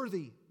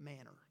unworthy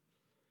manner.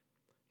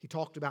 He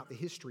talked about the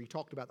history, he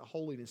talked about the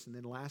holiness, and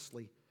then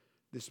lastly,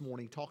 this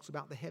morning, he talks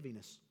about the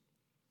heaviness.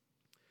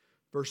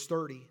 Verse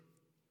 30,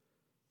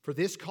 for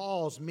this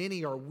cause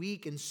many are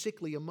weak and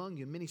sickly among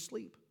you, and many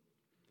sleep.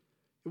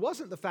 It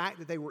wasn't the fact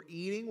that they were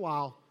eating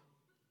while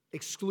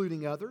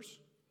excluding others.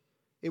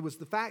 It was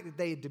the fact that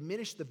they had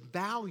diminished the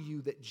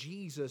value that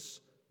Jesus'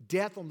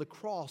 death on the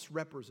cross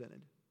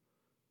represented.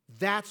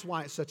 That's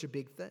why it's such a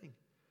big thing.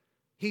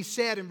 He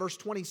said in verse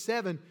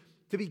 27,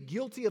 to be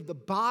guilty of the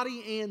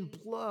body and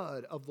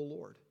blood of the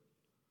Lord.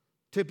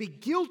 To be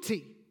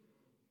guilty,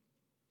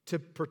 to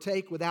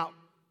partake without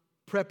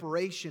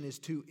preparation is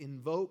to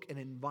invoke and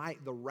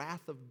invite the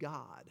wrath of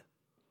God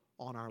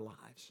on our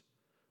lives.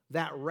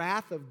 That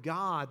wrath of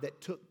God that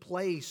took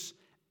place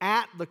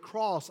at the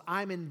cross,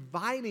 I'm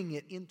inviting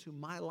it into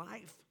my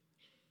life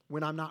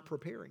when I'm not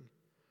preparing.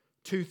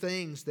 Two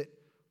things that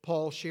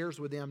Paul shares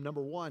with them.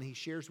 Number one, he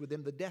shares with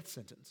them the death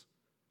sentence.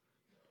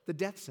 The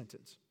death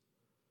sentence.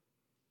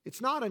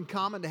 It's not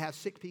uncommon to have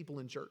sick people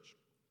in church.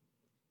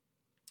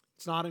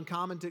 It's not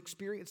uncommon to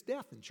experience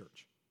death in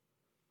church.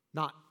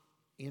 Not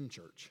in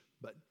church,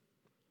 but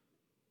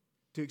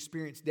to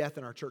experience death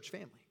in our church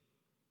family.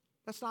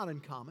 That's not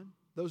uncommon.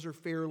 Those are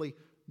fairly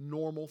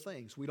normal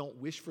things. We don't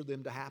wish for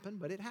them to happen,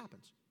 but it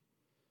happens.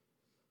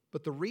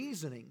 But the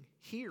reasoning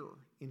here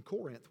in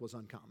Corinth was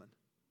uncommon.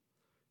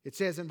 It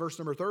says in verse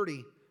number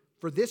 30,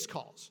 for this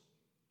cause,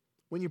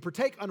 when you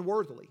partake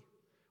unworthily,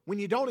 when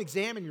you don't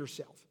examine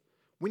yourself,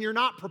 when you're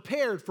not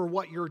prepared for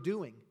what you're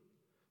doing,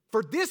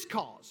 for this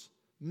cause,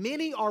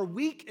 many are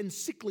weak and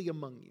sickly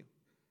among you.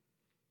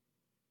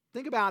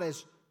 Think about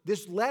as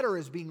this letter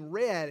is being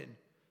read and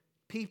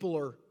people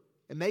are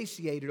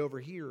emaciated over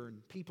here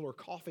and people are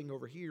coughing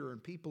over here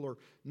and people are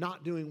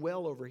not doing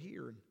well over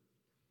here. And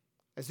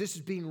as this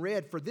is being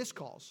read for this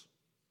cause,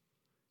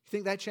 you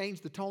think that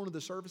changed the tone of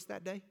the service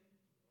that day?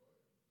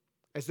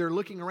 As they're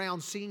looking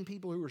around seeing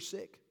people who are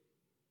sick.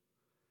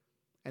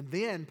 And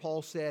then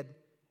Paul said,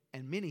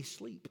 and many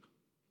sleep.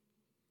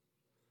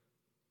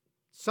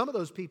 Some of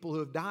those people who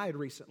have died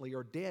recently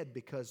are dead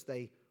because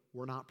they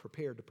were not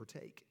prepared to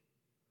partake.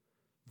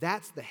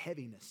 That's the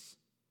heaviness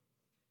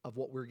of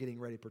what we're getting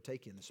ready to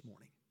partake in this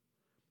morning.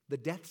 The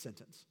death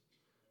sentence.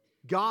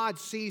 God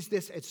sees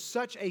this as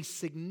such a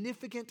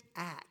significant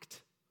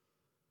act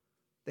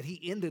that He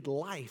ended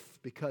life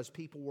because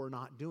people were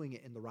not doing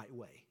it in the right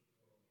way.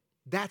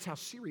 That's how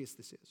serious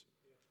this is.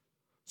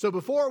 So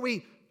before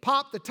we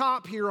pop the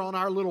top here on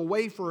our little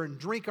wafer and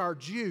drink our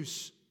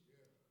juice,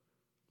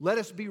 let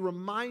us be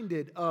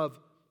reminded of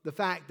the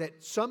fact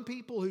that some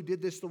people who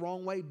did this the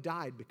wrong way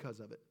died because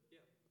of it.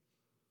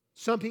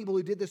 Some people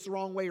who did this the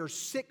wrong way are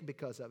sick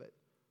because of it,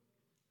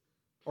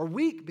 or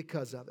weak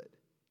because of it.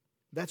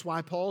 That's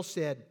why Paul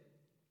said,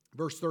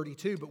 verse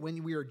 32, but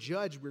when we are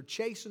judged, we're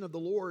chastened of the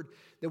Lord,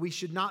 that we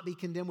should not be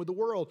condemned with the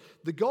world.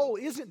 The goal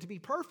isn't to be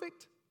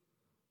perfect.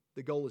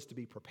 The goal is to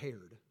be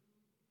prepared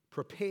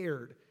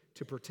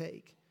to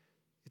partake,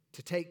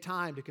 to take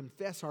time to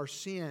confess our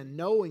sin,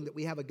 knowing that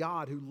we have a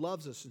God who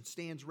loves us and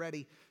stands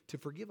ready to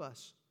forgive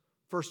us.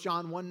 1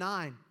 John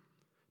 1:9,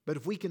 but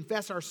if we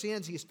confess our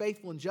sins, He is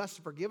faithful and just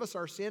to forgive us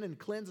our sin and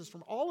cleanse us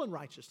from all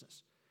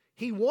unrighteousness.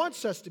 He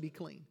wants us to be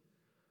clean.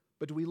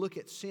 But do we look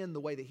at sin the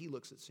way that He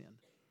looks at sin?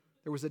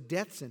 There was a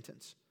death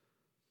sentence.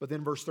 But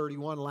then verse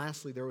 31,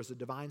 lastly, there was a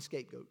divine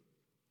scapegoat.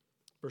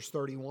 Verse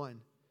 31,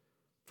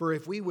 for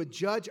if we would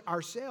judge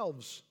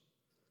ourselves,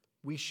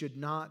 we should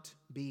not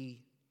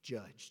be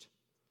judged.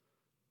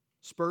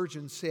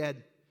 Spurgeon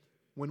said,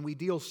 when we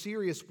deal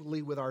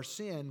seriously with our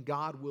sin,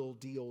 God will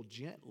deal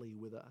gently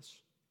with us.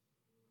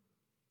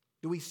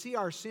 Do we see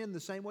our sin the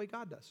same way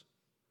God does?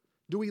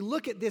 Do we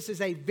look at this as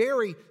a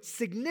very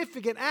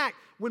significant act?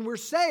 When we're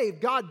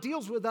saved, God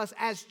deals with us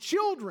as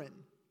children.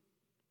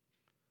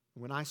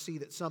 When I see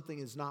that something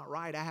is not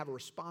right, I have a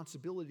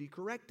responsibility to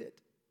correct it.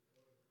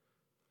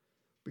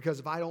 Because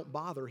if I don't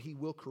bother, He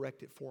will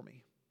correct it for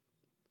me.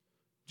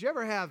 Did you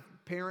ever have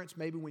parents,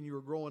 maybe when you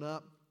were growing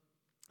up,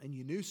 and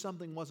you knew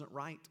something wasn't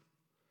right,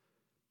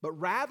 but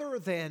rather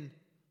than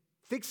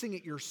fixing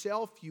it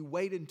yourself, you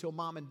waited until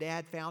mom and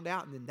dad found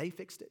out and then they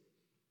fixed it?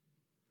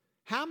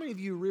 How many of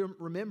you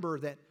remember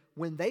that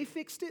when they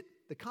fixed it,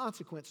 the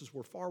consequences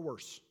were far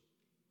worse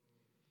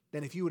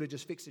than if you would have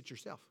just fixed it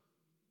yourself?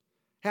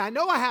 Hey, I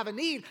know I have a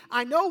need.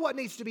 I know what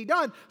needs to be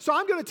done, so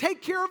I'm going to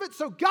take care of it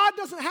so God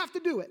doesn't have to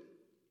do it.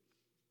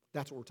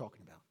 That's what we're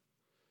talking about.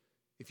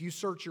 If you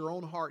search your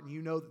own heart and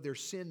you know that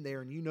there's sin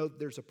there and you know that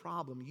there's a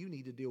problem, you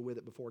need to deal with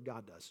it before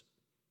God does.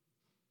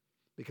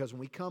 Because when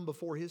we come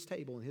before His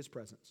table in His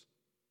presence,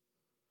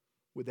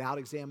 without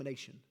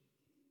examination,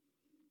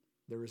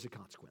 there is a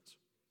consequence.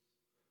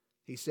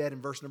 He said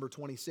in verse number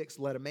 26,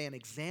 let a man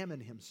examine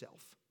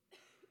himself.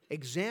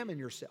 Examine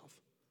yourself.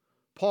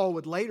 Paul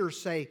would later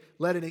say,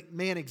 let a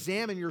man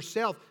examine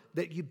yourself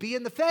that you be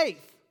in the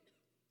faith.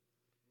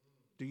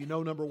 Do you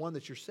know, number one,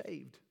 that you're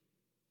saved?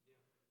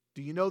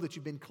 Do you know that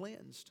you've been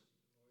cleansed?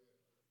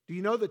 Do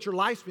you know that your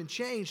life's been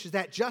changed? Is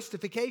that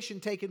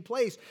justification taking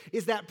place?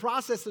 Is that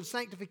process of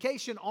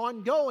sanctification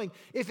ongoing?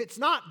 If it's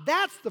not,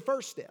 that's the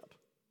first step.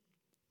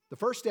 The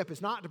first step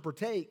is not to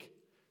partake.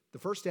 The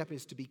first step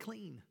is to be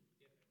clean.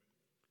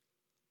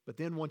 But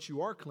then once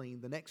you are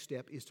clean, the next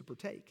step is to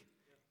partake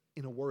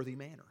in a worthy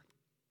manner.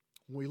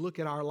 When we look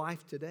at our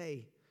life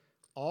today,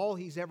 all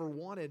He's ever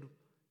wanted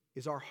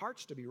is our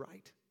hearts to be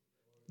right,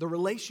 the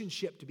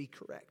relationship to be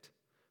correct,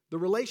 the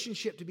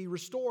relationship to be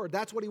restored.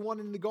 That's what He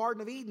wanted in the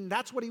Garden of Eden.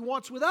 That's what He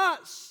wants with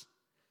us.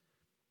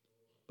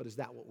 But is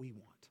that what we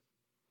want?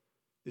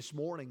 This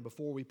morning,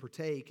 before we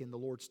partake in the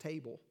Lord's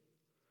table,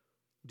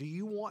 do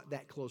you want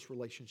that close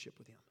relationship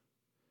with Him?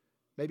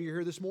 Maybe you're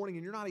here this morning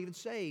and you're not even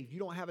saved. You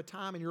don't have a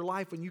time in your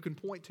life when you can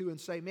point to and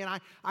say,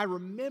 man, I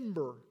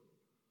remember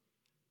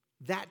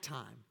that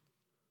time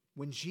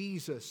when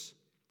Jesus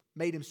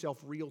made Himself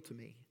real to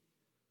me,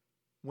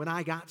 when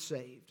I got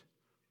saved,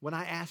 when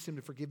I asked Him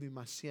to forgive me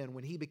my sin,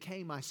 when He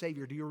became my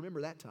Savior. Do you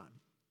remember that time?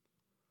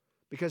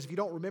 Because if you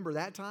don't remember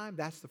that time,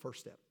 that's the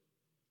first step.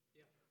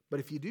 Yeah. But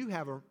if you do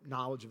have a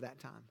knowledge of that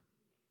time,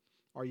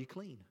 are you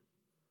clean?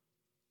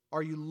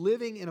 Are you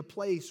living in a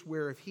place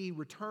where if He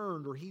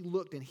returned or He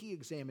looked and He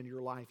examined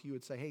your life, you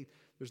would say, hey,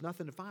 there's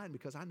nothing to find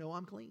because I know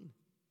I'm clean?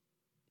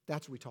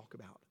 That's what we talk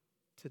about.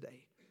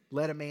 today.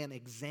 Let a man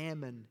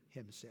examine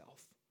himself.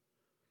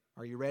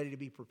 Are you ready to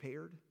be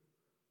prepared?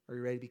 Are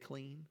you ready to be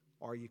clean?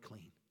 Are you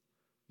clean?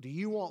 Do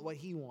you want what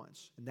he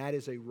wants? And that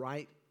is a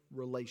right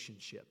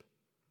relationship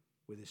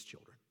with his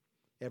children.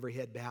 Every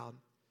head bowed,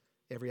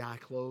 every eye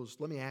closed.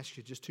 Let me ask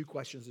you just two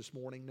questions this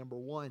morning. Number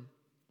one,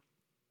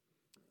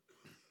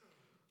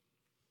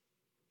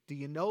 do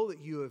you know that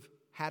you have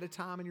had a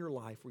time in your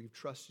life where you've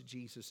trusted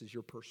Jesus as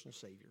your personal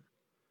Savior?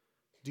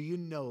 Do you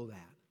know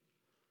that?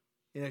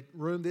 In a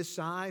room this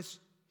size,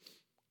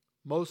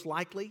 most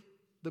likely,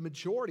 the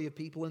majority of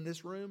people in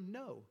this room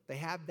know. They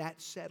have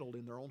that settled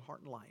in their own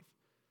heart and life.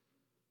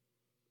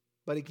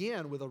 But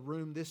again, with a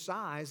room this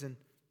size and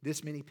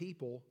this many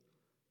people,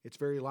 it's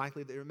very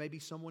likely that there may be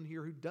someone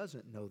here who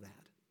doesn't know that.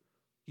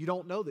 You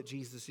don't know that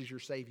Jesus is your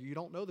Savior. You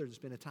don't know there's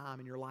been a time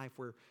in your life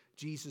where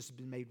Jesus has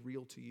been made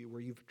real to you,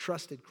 where you've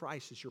trusted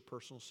Christ as your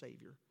personal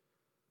Savior.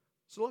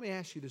 So let me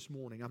ask you this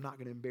morning. I'm not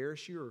going to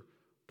embarrass you or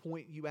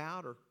point you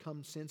out or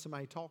come send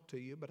somebody to talk to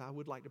you, but I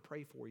would like to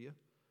pray for you.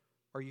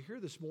 Are you here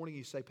this morning?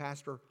 You say,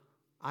 Pastor,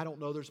 I don't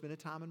know there's been a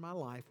time in my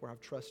life where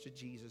I've trusted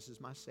Jesus as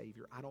my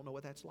Savior. I don't know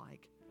what that's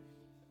like.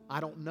 I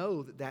don't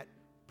know that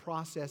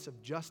process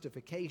of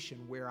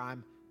justification where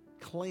I'm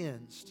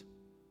cleansed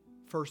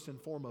first and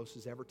foremost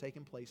has ever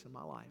taken place in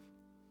my life.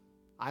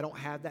 I don't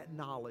have that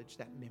knowledge,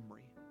 that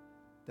memory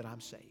that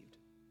I'm saved.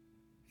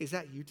 Is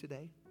that you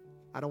today?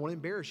 I don't want to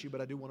embarrass you,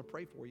 but I do want to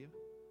pray for you.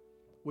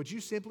 Would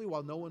you simply,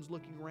 while no one's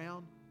looking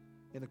around,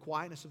 in the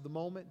quietness of the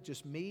moment,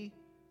 just me,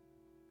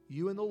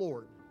 you and the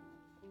Lord,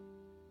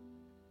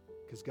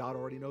 because God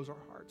already knows our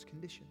heart's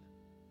condition.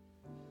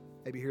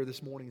 Maybe here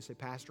this morning and say,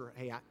 Pastor,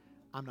 hey,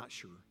 I'm not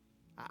sure.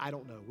 I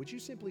don't know. Would you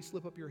simply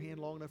slip up your hand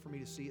long enough for me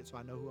to see it so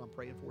I know who I'm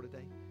praying for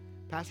today?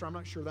 Pastor, I'm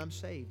not sure that I'm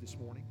saved this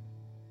morning.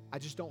 I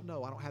just don't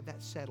know. I don't have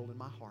that settled in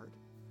my heart.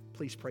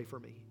 Please pray for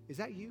me. Is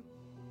that you?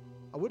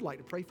 I would like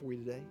to pray for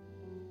you today.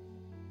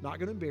 Not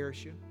going to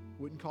embarrass you.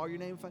 Wouldn't call your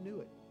name if I knew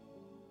it.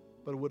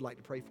 But I would like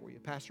to pray for you.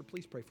 Pastor,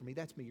 please pray for me.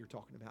 That's me you're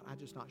talking about. I'm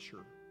just not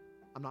sure.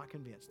 I'm not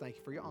convinced. Thank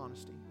you for your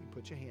honesty. You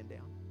put your hand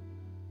down.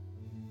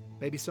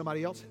 Maybe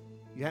somebody else,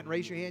 you hadn't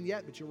raised your hand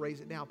yet, but you'll raise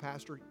it now.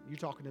 Pastor, you're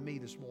talking to me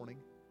this morning.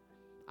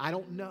 I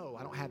don't know.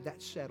 I don't have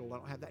that settled. I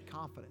don't have that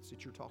confidence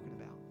that you're talking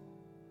about.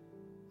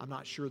 I'm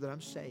not sure that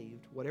I'm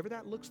saved. Whatever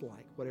that looks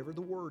like, whatever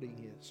the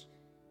wording is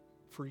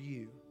for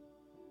you,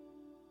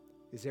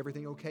 is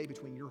everything okay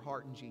between your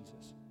heart and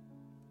Jesus?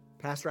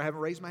 Pastor, I haven't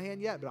raised my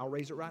hand yet, but I'll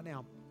raise it right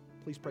now.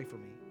 Please pray for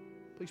me.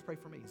 Please pray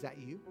for me. Is that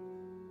you?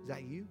 Is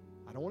that you?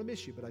 I don't want to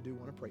miss you, but I do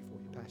want to pray for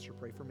you. Pastor,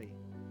 pray for me.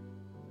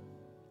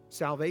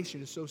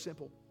 Salvation is so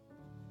simple.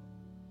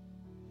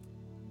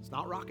 It's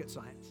not rocket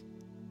science.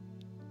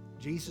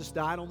 Jesus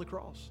died on the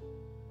cross.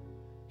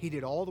 He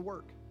did all the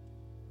work.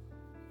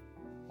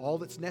 All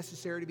that's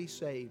necessary to be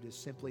saved is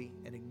simply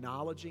an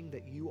acknowledging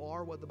that you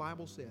are what the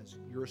Bible says.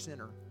 You're a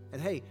sinner.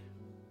 And hey,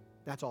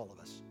 that's all of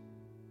us.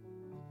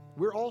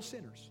 We're all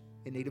sinners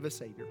in need of a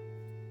Savior.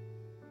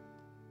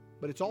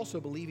 But it's also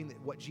believing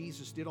that what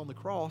Jesus did on the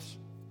cross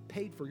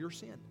paid for your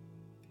sin.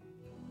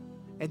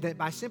 And that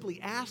by simply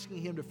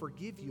asking Him to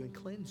forgive you and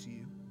cleanse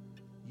you,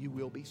 you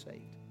will be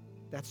saved.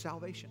 That's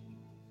salvation.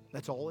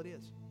 That's all it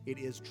is. It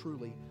is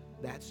truly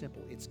that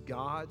simple. It's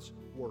God's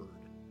Word,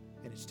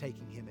 and it's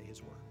taking Him at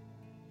His word.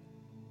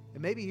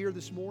 And maybe here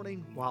this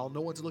morning, while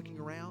no one's looking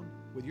around,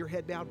 with your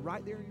head bowed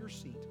right there in your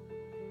seat,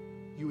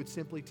 you would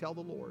simply tell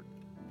the Lord,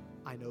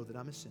 I know that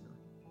I'm a sinner.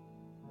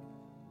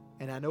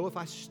 And I know if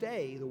I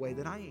stay the way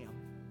that I am,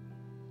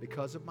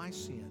 because of my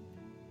sin,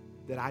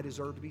 that I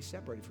deserve to be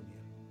separated from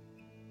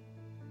you.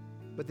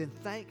 But then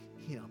thank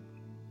Him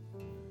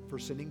for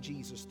sending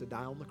Jesus to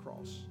die on the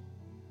cross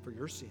for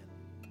your sin.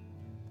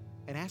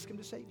 And ask Him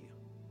to save you.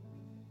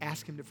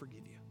 Ask Him to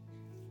forgive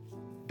you.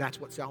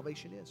 That's what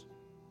salvation is.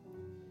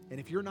 And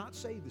if you're not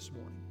saved this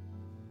morning,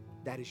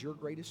 that is your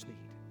greatest need.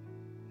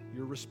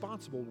 You're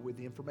responsible with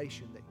the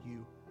information that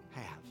you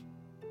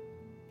have.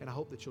 And I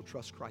hope that you'll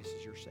trust Christ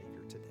as your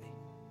Savior today.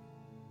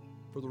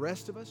 For the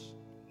rest of us,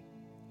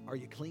 are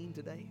you clean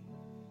today?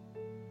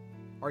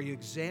 Are you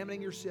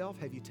examining yourself?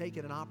 Have you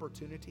taken an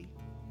opportunity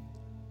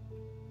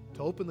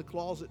to open the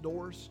closet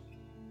doors,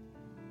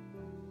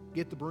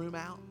 get the broom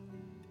out,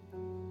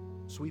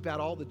 sweep out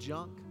all the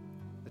junk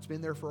that's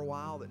been there for a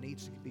while that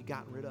needs to be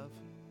gotten rid of?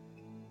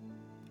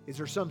 Is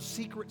there some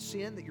secret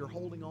sin that you're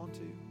holding on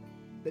to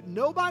that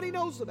nobody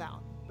knows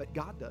about, but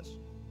God does?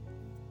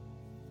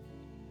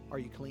 Are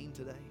you clean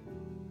today?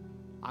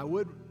 I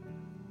would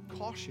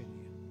caution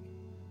you,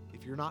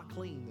 if you're not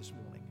clean this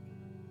morning,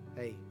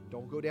 hey,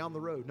 don't go down the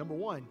road. Number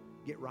one,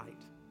 get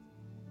right.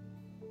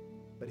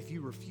 But if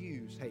you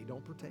refuse, hey,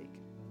 don't partake.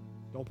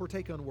 Don't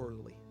partake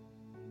unworthily.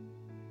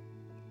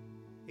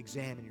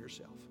 Examine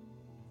yourself.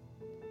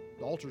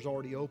 The altar's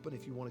already open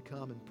if you want to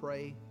come and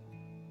pray.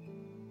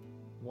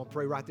 You want to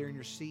pray right there in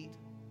your seat.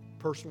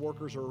 Personal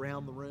workers are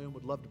around the room.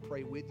 Would love to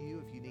pray with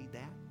you if you need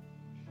that.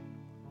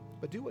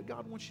 But do what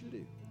God wants you to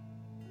do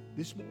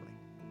this morning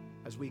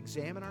as we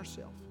examine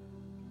ourselves.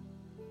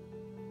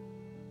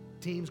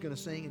 Team's going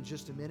to sing in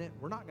just a minute.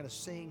 We're not going to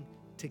sing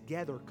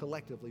together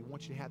collectively, we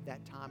want you to have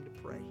that time to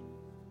pray.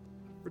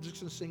 We're just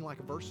going to sing like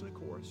a verse and a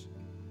chorus,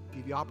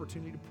 give you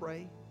opportunity to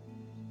pray,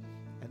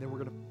 and then we're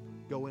going to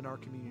go in our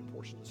communion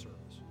portion of the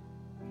service.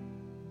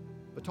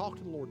 But talk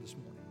to the Lord this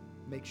morning.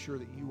 Make sure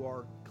that you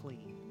are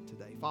clean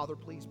today. Father,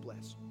 please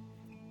bless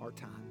our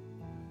time.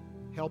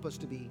 Help us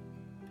to be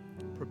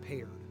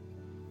prepared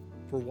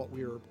for what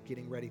we are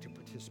getting ready to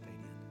participate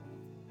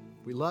in.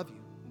 We love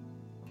you.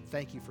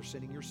 Thank you for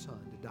sending your Son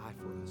to die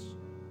for us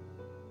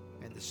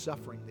and the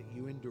suffering that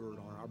you endured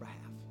on our behalf.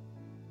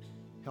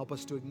 Help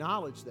us to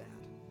acknowledge that,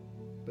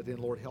 but then,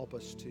 Lord, help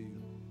us to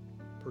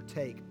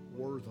partake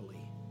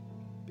worthily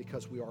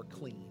because we are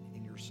clean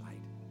in your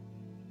sight.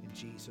 In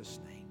Jesus'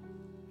 name,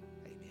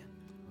 amen.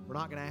 We're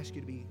not going to ask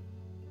you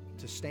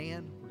to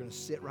stand. We're going to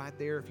sit right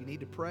there. If you need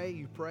to pray,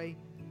 you pray.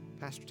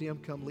 Pastor Tim,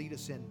 come lead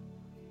us in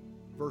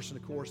verse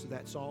and the chorus of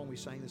that song we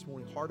sang this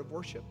morning, Heart of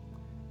Worship.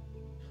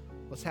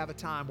 Let's have a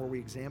time where we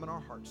examine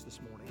our hearts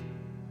this morning.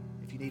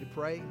 If you need to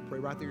pray, pray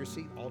right there in your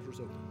seat. Altar's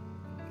open.